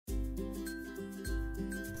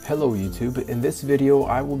Hello YouTube, in this video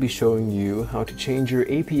I will be showing you how to change your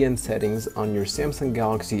APN settings on your Samsung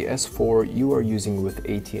Galaxy S4 you are using with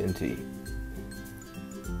AT&T.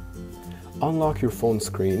 Unlock your phone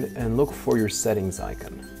screen and look for your settings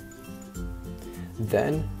icon.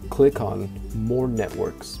 Then click on More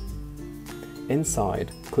Networks.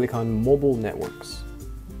 Inside, click on Mobile Networks.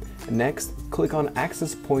 Next, click on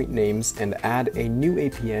Access Point Names and add a new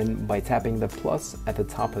APN by tapping the plus at the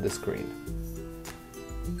top of the screen.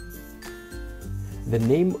 The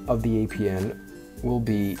name of the APN will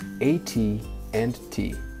be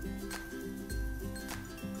AT&T.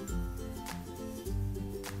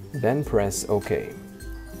 Then press OK.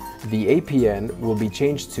 The APN will be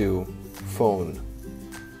changed to Phone.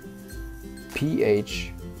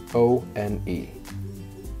 P-H-O-N-E.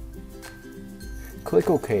 Click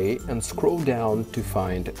OK and scroll down to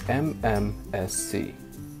find MMSC.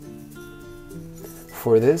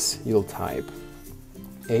 For this, you'll type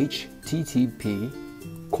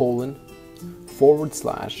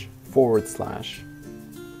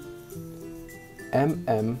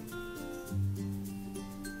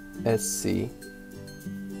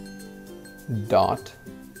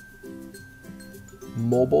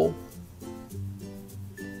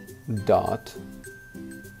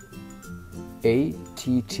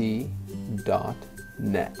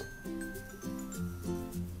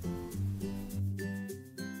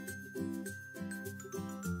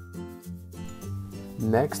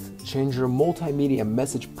Next, change your multimedia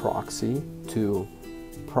message proxy to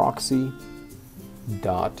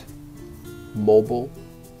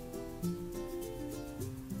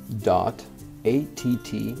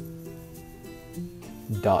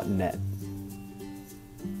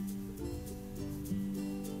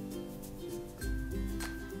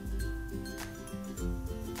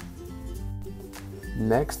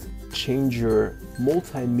Next, change your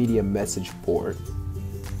multimedia message port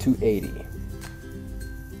to 80.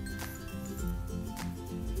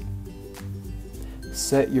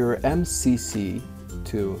 Set your MCC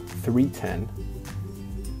to 310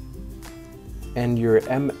 and your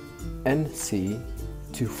MNC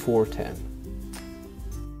to 410.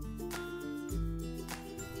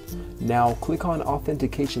 Now click on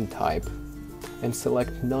Authentication Type and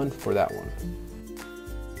select None for that one.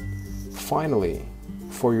 Finally,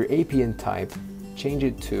 for your APN type, change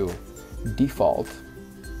it to Default,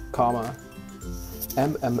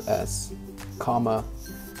 MMS,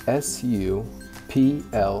 SU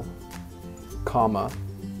PL,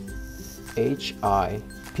 HIPRI,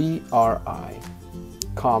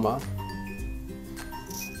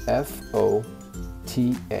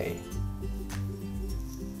 FOTA,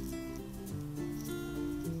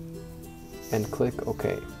 and click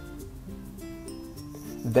OK.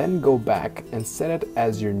 Then go back and set it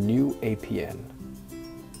as your new APN.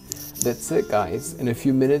 That's it guys, in a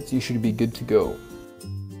few minutes you should be good to go.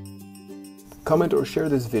 Comment or share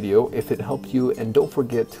this video if it helped you, and don't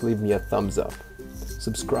forget to leave me a thumbs up.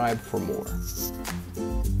 Subscribe for more.